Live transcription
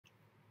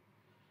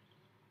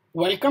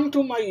Welcome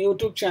to my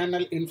YouTube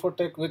channel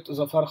Infotech with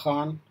Zafar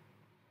Khan.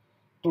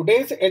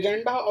 Today's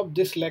agenda of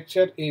this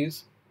lecture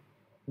is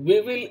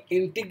we will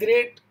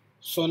integrate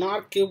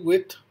SonarQube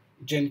with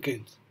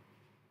Jenkins.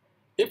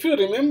 If you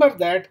remember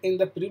that in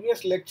the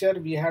previous lecture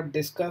we have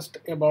discussed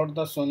about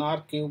the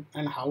SonarQube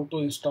and how to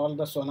install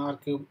the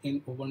SonarQube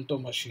in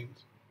Ubuntu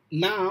machines.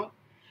 Now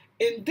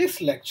in this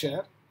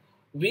lecture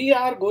we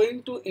are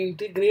going to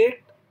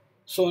integrate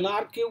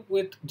SonarQube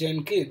with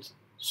Jenkins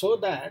so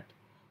that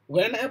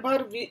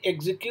whenever we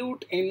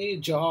execute any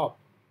job,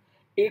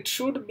 it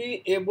should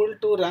be able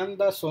to run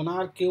the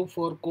SonarQube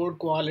for code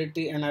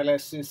quality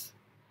analysis.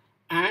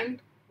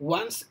 And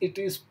once it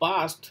is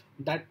passed,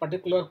 that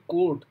particular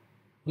code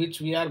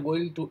which we are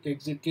going to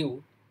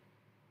execute,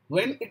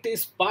 when it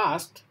is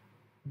passed,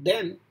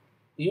 then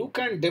you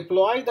can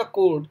deploy the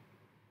code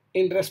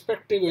in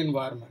respective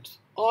environments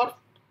or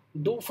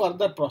do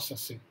further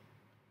processing.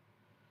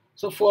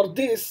 So for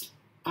this,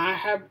 I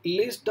have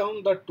listed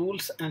down the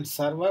tools and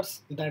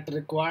servers that are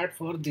required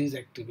for these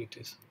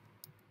activities.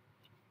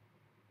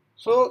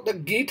 So the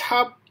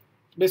GitHub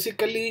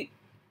basically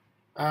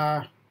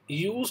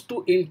used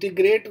to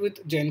integrate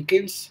with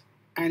Jenkins,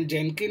 and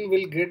Jenkins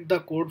will get the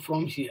code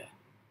from here.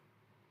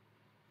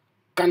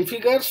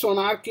 Configure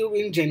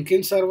SonarQube in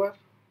Jenkins server,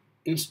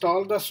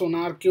 install the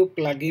SonarQube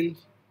plugin,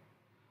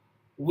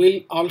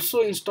 will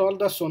also install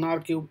the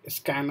SonarQube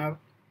scanner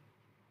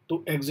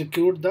to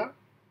execute the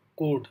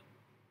code.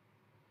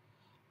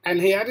 And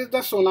here is the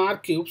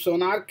SonarQube.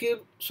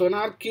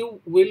 SonarQube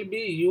will be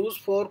used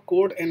for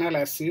code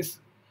analysis.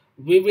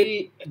 We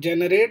will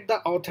generate the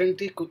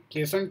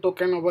authentication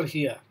token over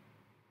here.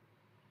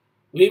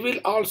 We will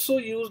also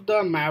use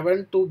the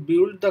Maven to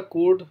build the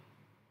code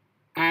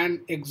and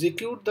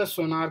execute the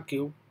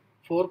SonarQube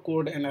for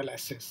code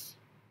analysis.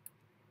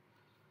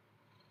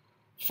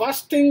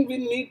 First thing, we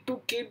need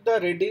to keep the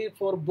ready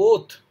for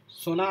both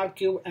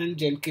SonarQube and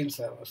Jenkins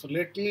server. So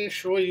let me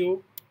show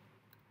you.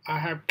 I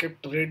have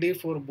kept ready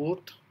for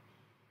both.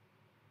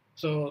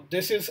 So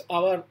this is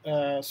our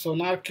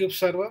SonarQube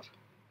server.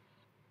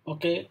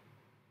 Okay,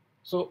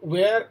 so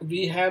where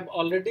we have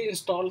already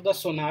installed the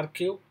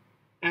SonarQube,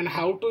 and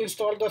how to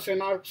install the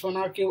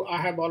SonarQube I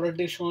have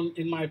already shown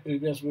in my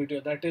previous video.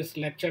 That is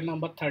lecture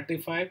number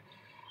 35,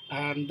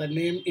 and the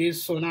name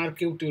is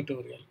SonarQube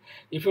tutorial.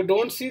 If you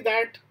don't see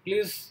that,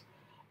 please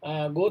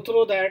go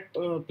through that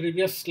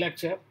previous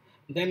lecture,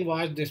 then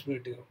watch this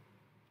video.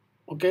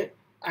 Okay,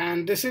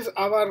 and this is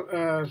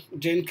our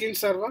Jenkins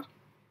server.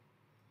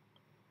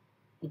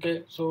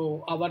 Okay,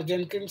 so our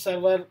Jenkins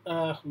server,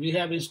 we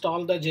have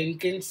installed the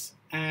Jenkins,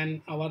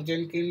 and our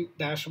Jenkins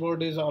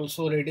dashboard is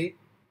also ready.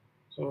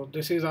 So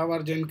this is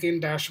our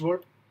Jenkins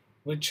dashboard,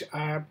 which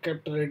I have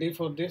kept ready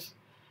for this,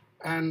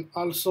 and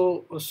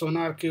also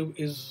SonarQube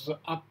is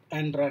up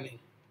and running.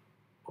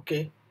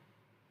 Okay,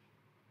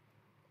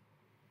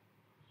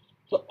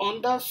 so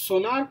on the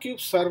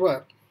SonarQube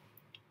server,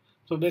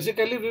 so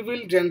basically we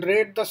will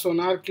generate the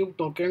SonarQube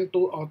token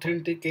to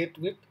authenticate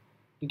with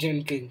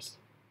Jenkins.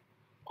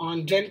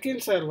 On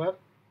Jenkins server,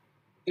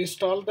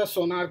 install the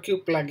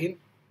SonarQube plugin.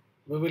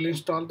 We will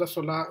install the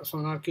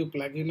SonarQube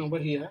plugin over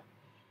here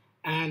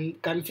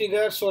and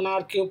configure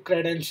SonarQube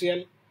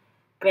credential.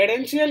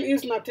 Credential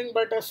is nothing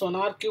but a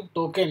SonarQube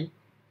token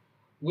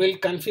will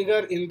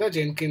configure in the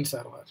Jenkins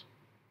server.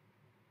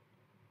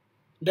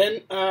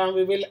 Then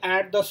we will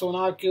add the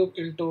SonarQube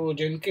into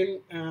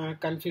Jenkins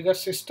configure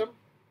system,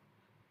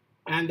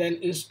 and then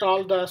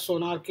install the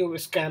SonarQube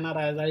scanner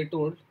as I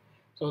told.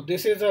 So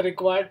this is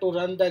required to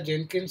run the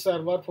Jenkins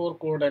server for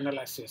code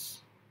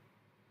analysis.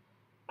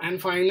 And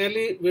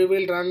finally, we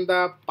will run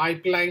the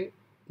pipeline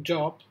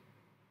job.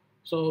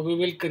 So we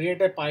will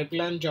create a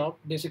pipeline job.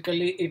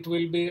 Basically, it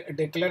will be a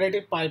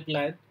declarative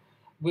pipeline.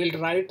 We'll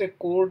write a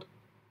code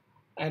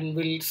and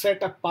we'll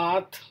set a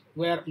path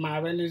where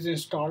Maven is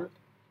installed,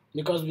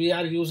 because we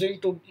are using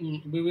the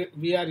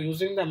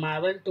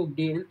Maven to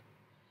build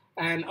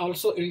and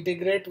also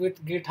integrate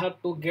with GitHub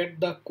to get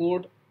the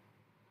code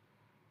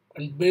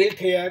and built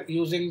here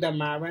using the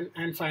Maven,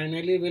 and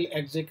finally we'll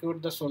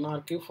execute the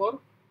SonarQube for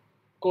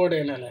code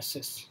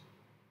analysis.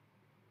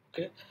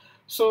 Okay,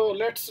 so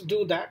let's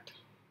do that.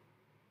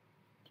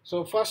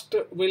 So first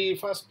we'll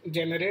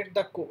generate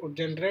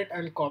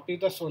and copy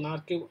the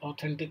SonarQube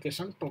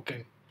authentication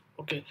token.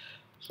 Okay,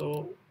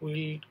 so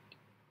we'll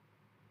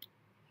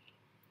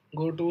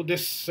go to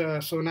this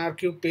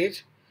SonarQube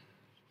page.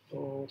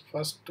 So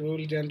first we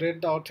will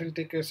generate the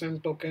authentication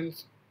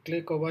tokens.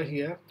 Click over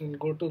here, then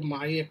go to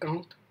my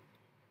account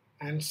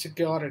and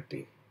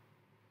security.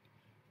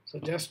 So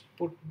just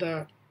put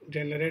the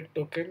generate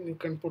token. You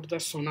can put the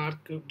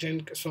SonarQube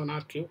Jenkins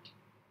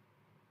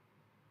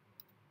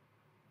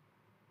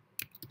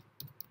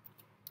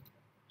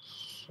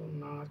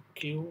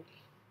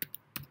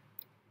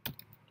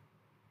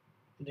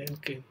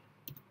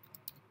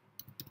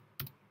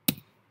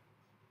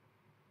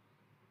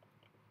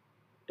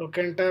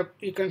token tab.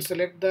 You can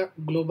select the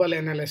global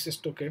analysis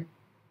token,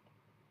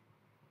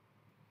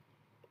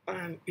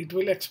 and it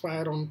will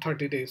expire on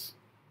 30 days.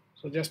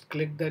 So just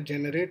click the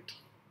generate.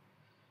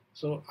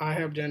 So I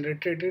have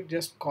generated it.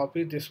 Just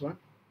copy this one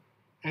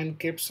and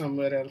keep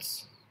somewhere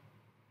else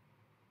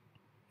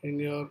in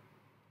your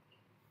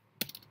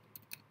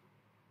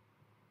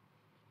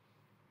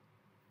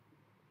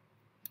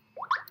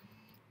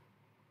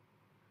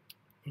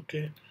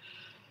okay.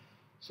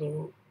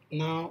 So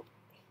now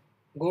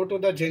go to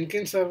the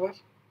Jenkins server.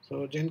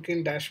 So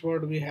Jenkins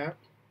dashboard we have,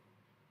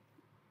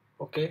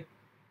 okay,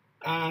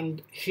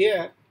 and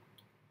here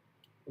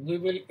we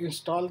will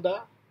install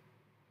the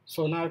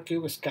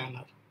SonarQube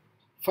scanner.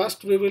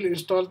 First we will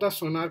install the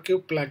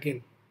SonarQube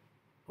plugin.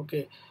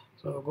 Okay,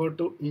 so go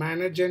to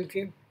manage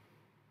Jenkins,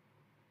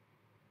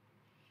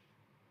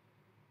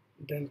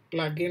 then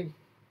plugin,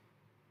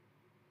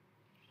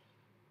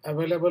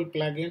 available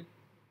plugin.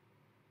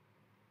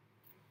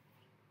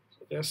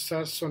 So just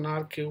search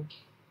SonarQube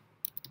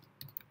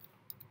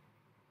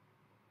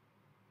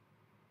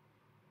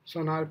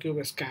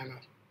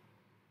scanner.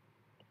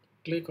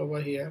 Click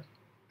over here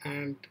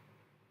and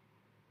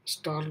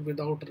install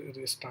without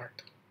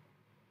restart.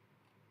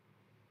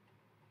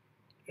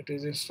 It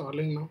is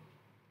installing now.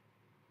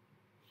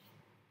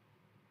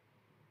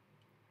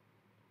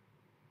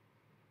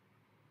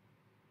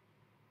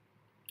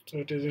 So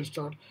it is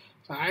installed.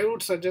 So I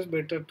would suggest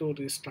better to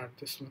restart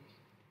this one.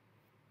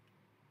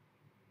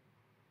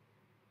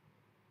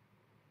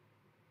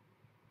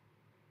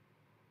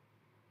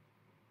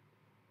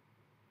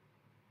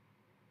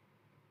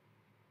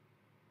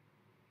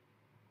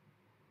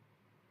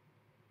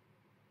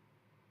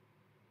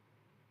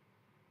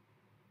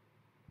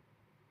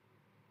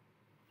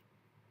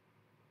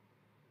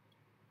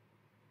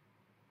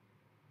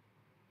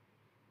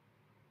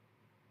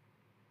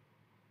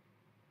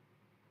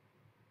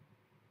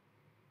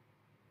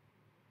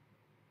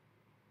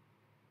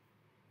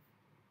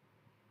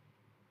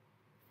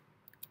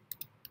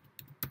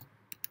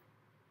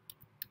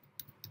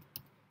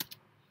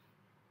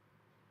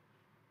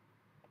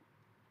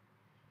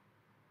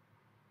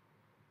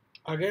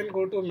 Again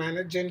go to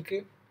manage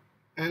Jenkins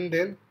and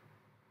then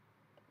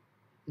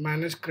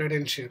manage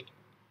credential.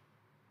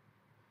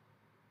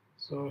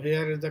 So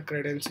here is the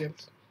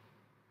credentials.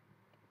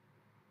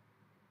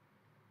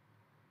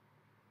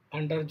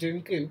 Under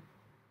Jenkins,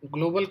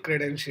 global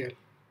credential.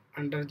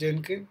 Under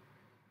Jenkins,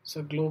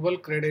 so global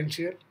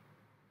credential,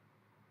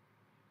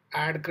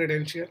 add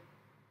credential.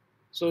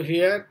 So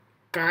here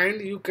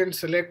kind you can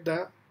select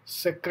the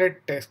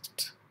secret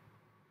text.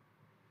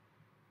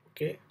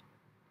 Okay,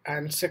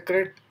 and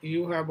secret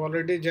you have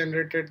already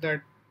generated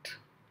that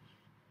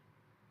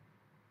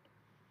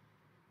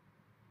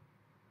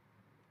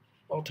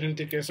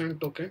authentication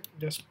token.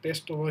 Just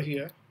paste over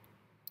here,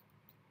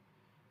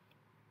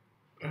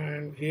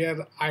 and here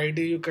the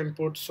ID you can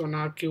put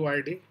SonarQube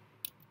ID.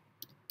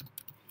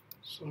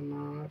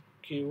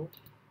 SonarQube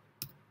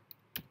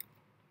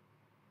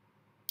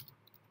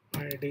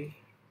ID.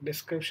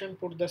 Description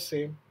put the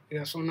same.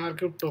 Yeah,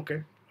 SonarQube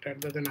token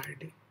rather than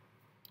ID.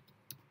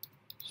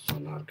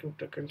 SonarQube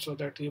token so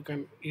that you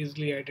can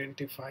easily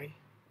identify.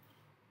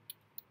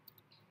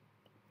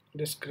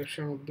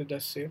 Description would be the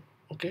same.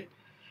 Okay,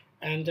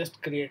 and just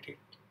create it.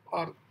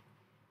 Or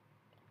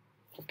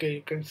okay,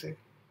 you can say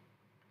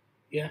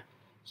yeah.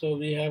 So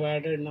we have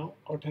added now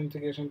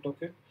authentication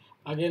token.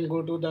 Again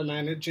go to the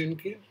manage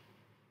Jenkins,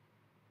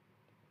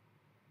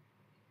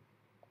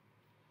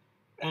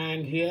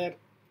 and here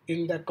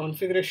in the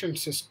configuration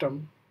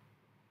system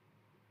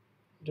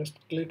just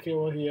click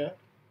over here.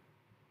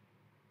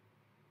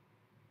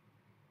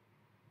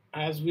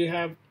 As we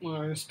have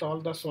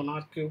installed the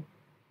SonarQube,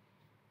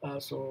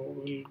 so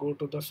we'll go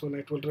to the Sonar.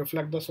 It will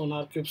reflect the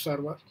SonarQube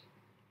server.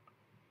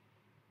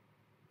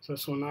 So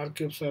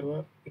SonarQube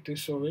server it is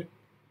showing.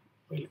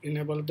 We'll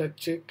enable the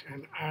check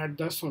and add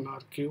the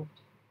SonarQube.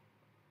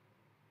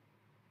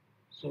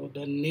 So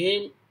the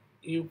name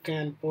you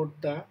can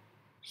put the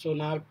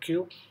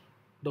SonarQube,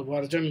 the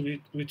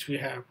version which we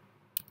have.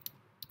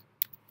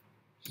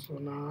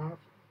 SonarQube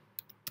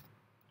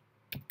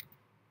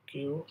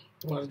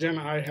version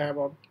I have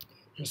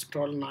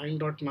installed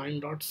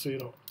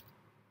 9.9.0.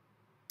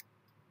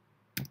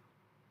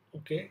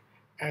 Okay,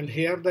 and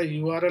here the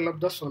URL of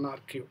the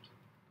SonarQube.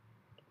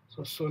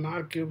 So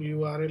SonarQube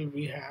URL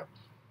we have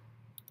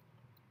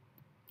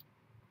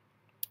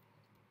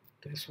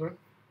this one.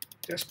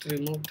 Just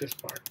remove this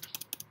part.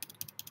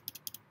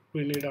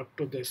 We need up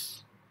to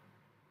this.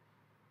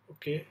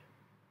 Okay,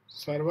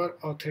 server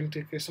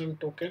authentication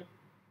token.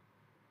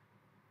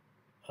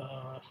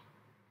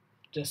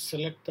 Just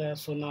select the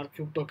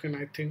SonarQube token.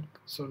 I think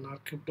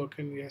SonarQube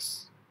token,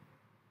 yes.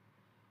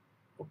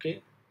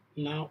 Okay,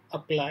 now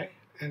apply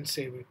and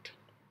save it.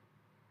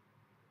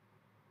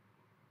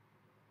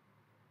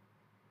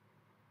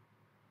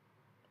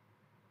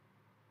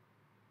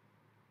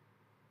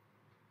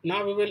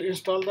 Now we will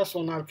install the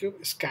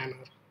SonarQube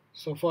scanner.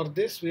 So for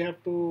this we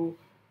have to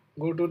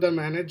go to the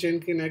manage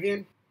Jenkins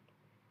again.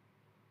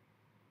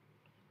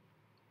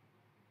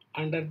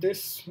 Under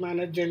this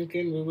manage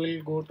Jenkins we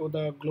will go to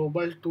the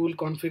global tool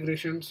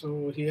configuration.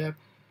 So here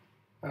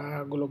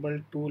global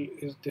tool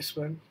is this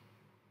one.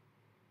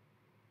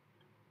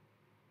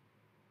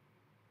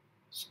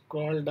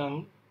 scroll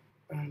down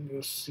and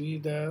you see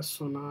the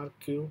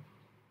SonarQube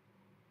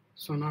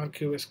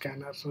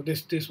scanner. So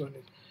this one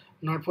is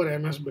not for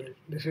MS build.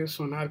 This is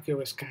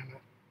SonarQube scanner.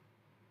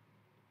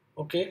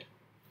 Okay,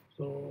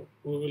 so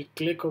we will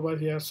click over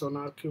here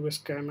SonarQube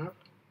scanner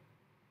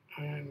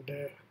and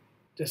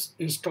just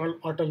install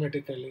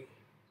automatically.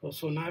 So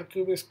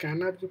SonarQube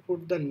scanner, you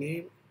put the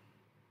name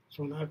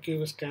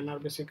SonarQube scanner.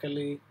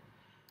 Basically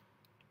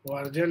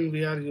version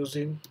we are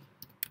using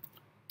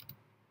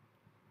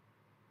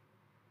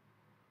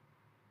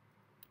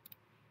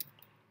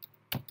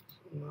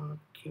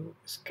SonarQube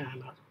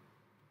scanner.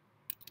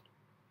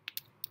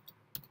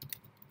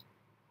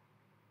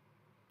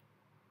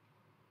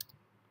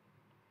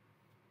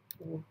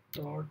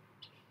 Dot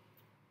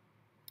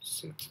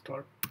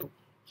 6.2.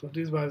 So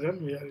this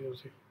version we are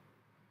using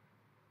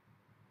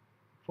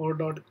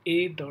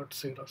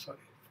 4.8.0, sorry,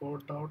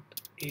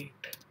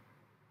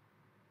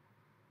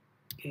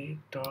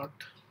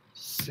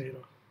 4.8.0.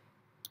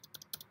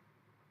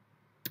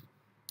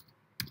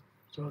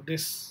 So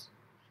this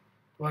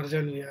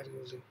version we are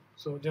using.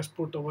 So just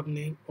put our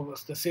name over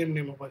the same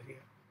name over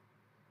here,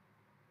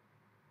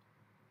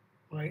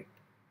 right?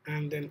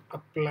 And then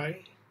apply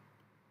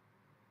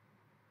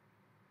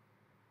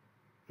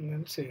and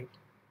then save.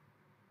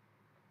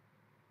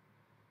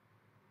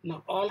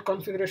 Now all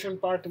configuration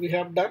part we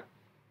have done.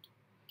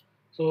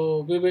 So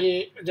we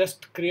will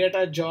just create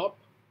a job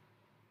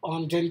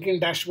on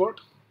Jenkins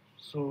dashboard.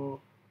 So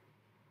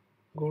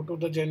go to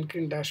the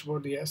Jenkins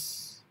dashboard,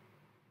 yes,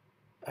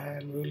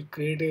 and we will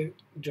create a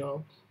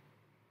job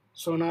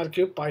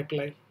SonarQube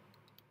pipeline.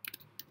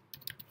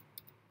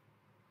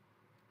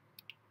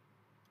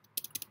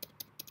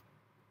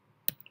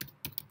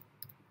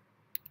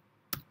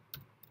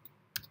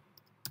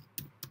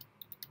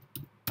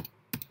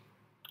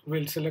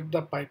 We'll select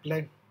the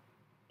pipeline.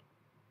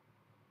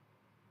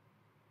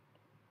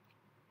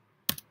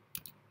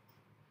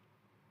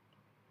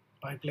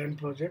 Pipeline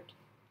project,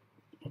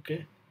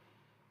 okay,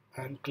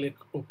 and click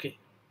OK.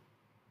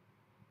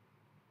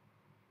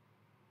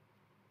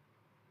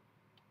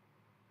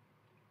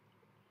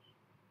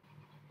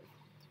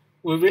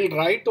 We will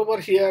write over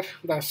here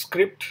the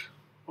script.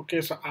 Okay,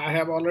 so I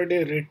have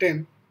already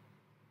written.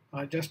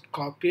 Just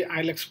copy.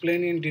 I'll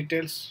explain in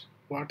details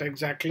what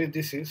exactly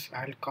this is.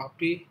 I'll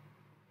copy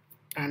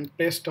and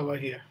paste over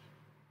here.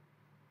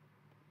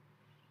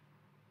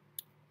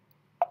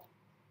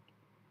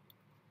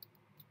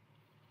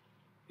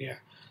 Yeah.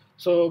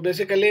 So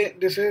basically,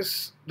 this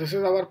is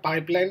our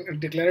pipeline,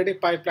 declarative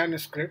pipeline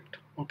script.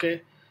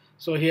 Okay.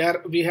 So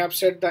here we have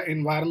set the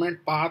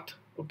environment path.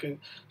 Okay.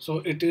 So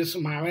it is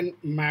Maven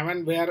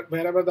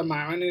wherever the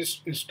Maven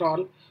is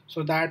installed.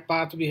 So that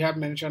path we have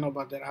mentioned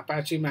over there,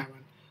 Apache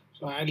Maven.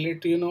 So I'll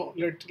let you know.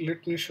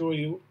 Let me show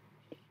you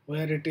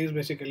where it is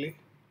basically.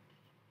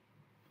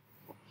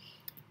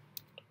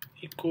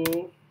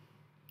 Echo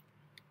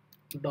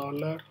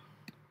dollar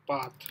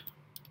path.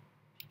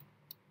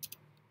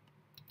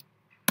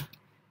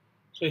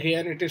 So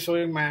here it is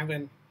showing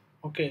Maven.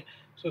 Okay.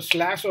 So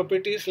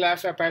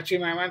 /opt/Apache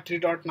Maven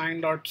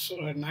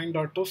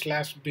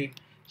 3.9.2/bin.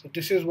 So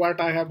this is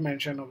what I have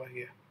mentioned over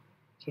here.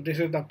 So this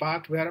is the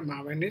path where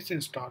Maven is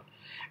installed.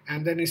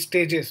 And then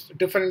stages,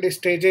 different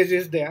stages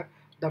is there.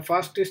 The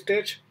first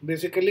stage,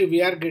 basically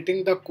we are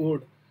getting the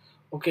code.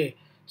 Okay.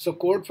 So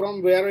code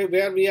from where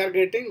we are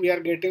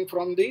getting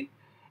from the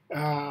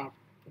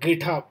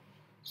GitHub.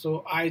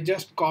 So I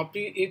just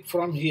copy it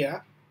from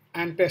here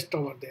and paste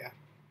over there.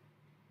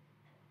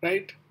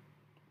 Right?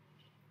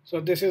 So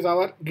this is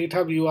our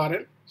GitHub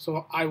URL.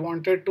 So I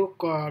wanted to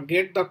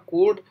get the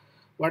code,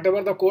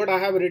 whatever the code I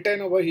have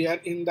written over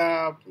here in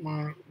the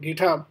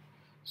GitHub.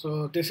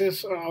 So this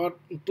is our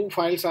two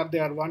files are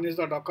there. One is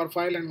the Docker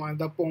file and one is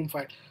the POM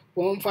file.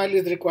 POM file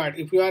is required.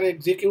 If you are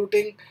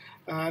executing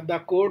the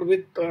code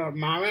with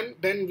Maven,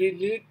 then we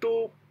need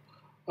to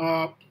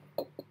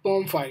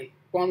POM file,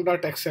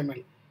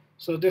 pom.xml.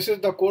 So this is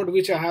the code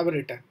which I have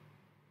written,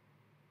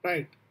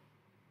 right?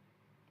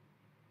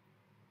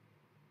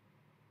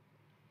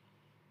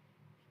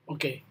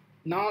 Okay,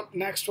 now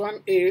next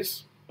one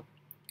is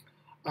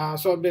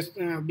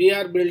we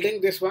are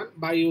building this one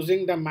by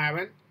using the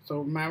Maven.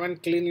 So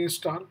Maven clean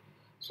install.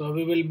 So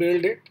we will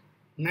build it.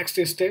 Next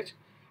stage,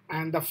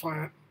 and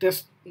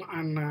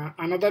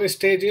another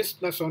stage is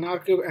the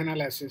SonarQube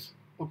analysis.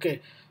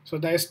 Okay, so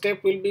the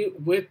step will be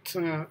with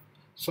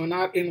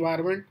Sonar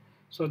environment.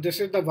 So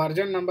this is the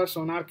version number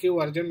SonarQube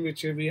version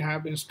which we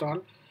have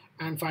installed,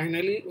 and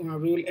finally we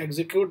will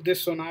execute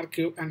this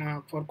SonarQube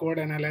and for code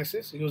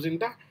analysis using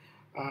the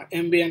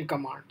mbn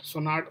command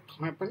sonar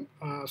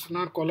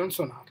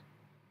sonar,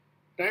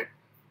 right?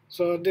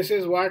 So this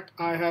is what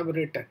I have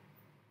written.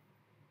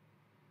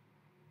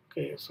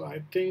 Okay, so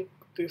I think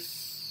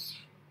this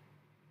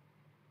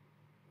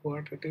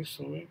what it is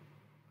showing,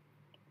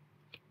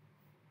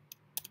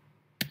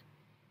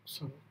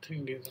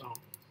 something is wrong,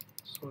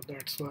 so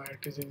that's why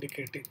it is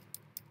indicating.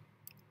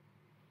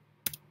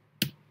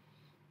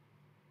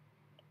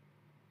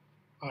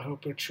 I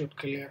hope it should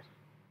clear.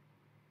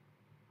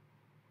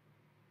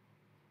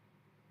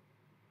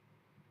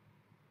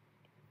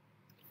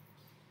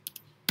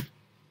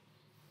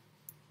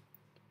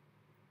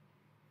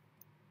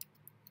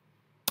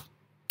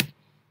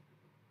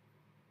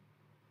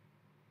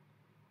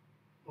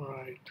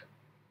 right.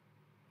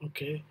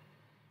 Okay,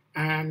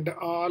 and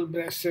all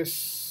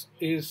braces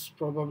is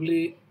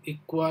probably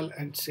equal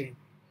and same,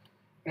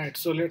 right?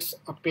 So let's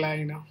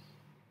apply now.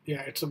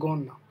 Yeah, it's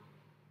gone now.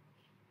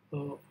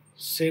 So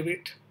save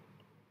it.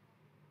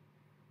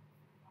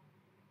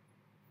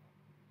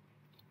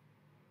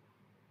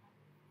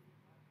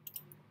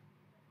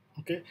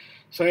 Okay,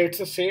 so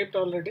it's saved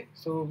already.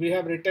 So we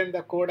have written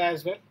the code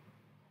as well.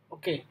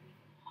 Okay,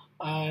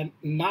 and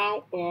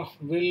now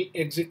we'll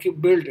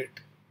execute, build it.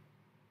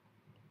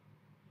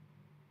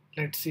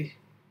 Let's see.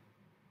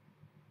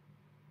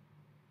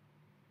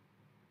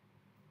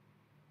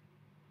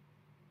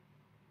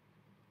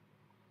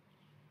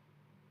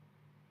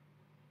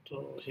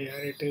 So here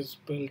it is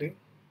building.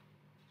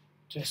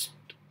 Just,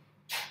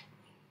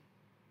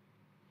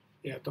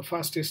 yeah, the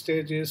first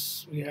stage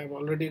is we have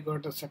already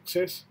got a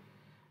success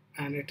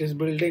and it is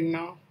building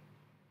now.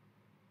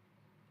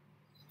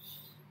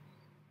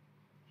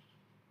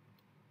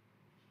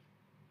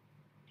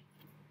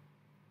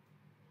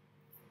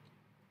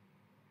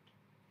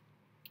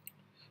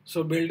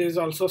 So build is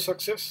also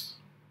success.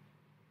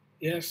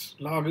 Yes,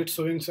 log it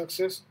showing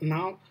success.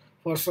 Now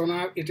for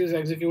Sonar, it is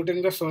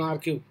executing the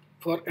SonarQube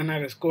for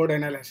analysis, code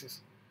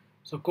analysis.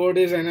 So code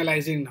is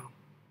analyzing now.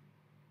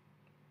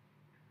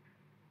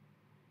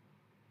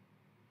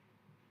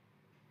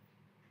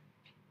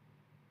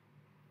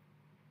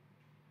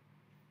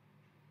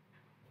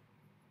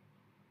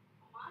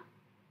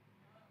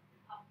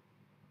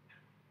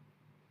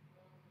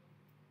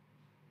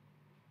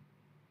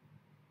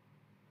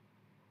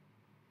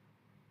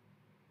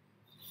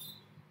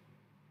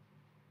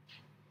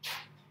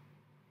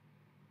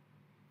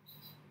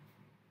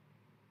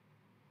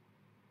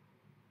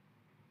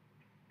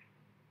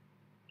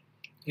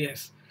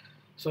 Yes,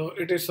 so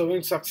it is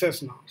showing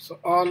success now. So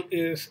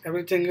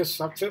everything is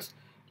success.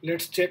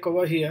 Let's check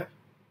over here.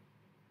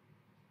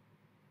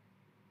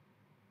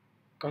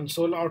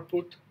 Console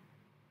output.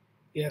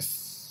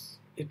 Yes,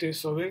 it is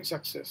showing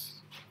success.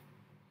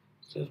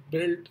 So it's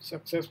built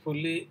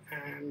successfully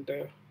and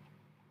let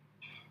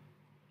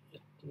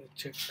me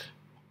check.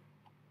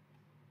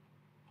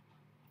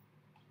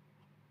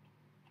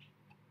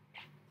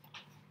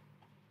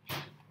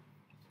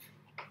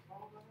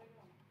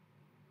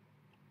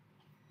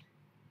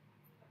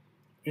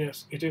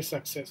 Yes, it is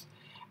success.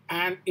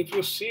 And if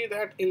you see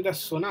that in the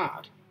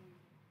Sonar,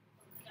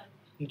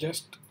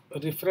 just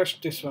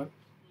refresh this one.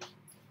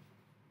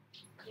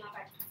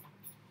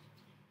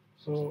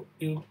 So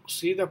you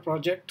see the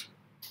project,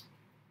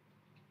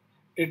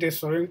 it is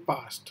showing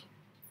passed.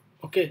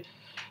 Okay,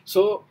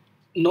 so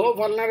no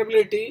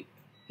vulnerability,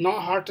 no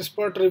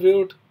hotspot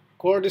reviewed,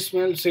 code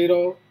smell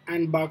 0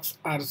 and bugs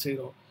are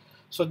 0.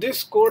 So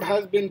this code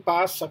has been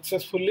passed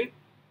successfully.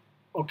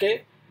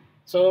 Okay,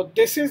 so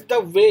this is the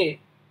way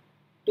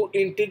to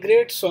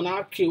integrate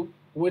SonarQube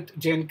with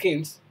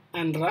Jenkins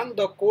and run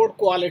the code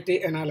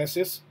quality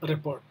analysis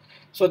report.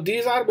 So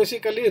these are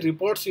basically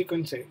reports, you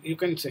can say.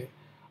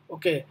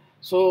 Okay,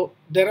 so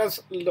there are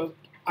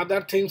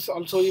other things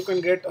also. You can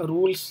get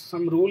rules.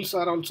 Some rules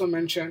are also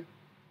mentioned,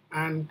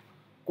 and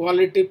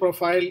quality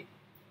profile,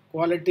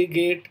 quality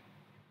gate,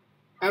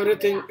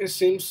 everything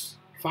seems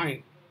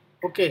fine.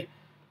 Okay,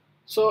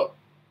 so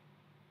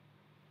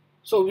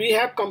we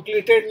have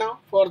completed now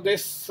for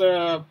this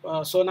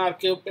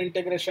SonarQube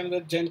integration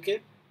with Jenkins,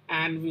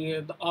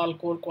 and all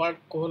code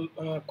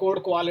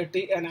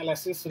quality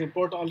analysis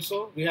report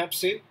also we have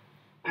seen,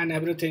 and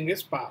everything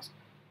is passed.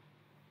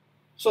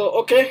 So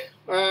okay,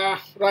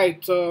 right.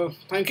 So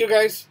thank you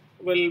guys.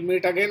 We'll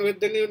meet again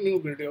with the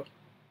new video.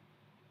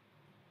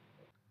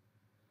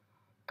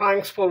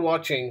 Thanks for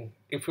watching.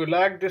 If you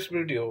like this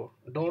video,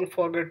 don't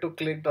forget to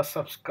click the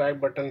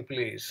subscribe button,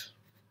 please.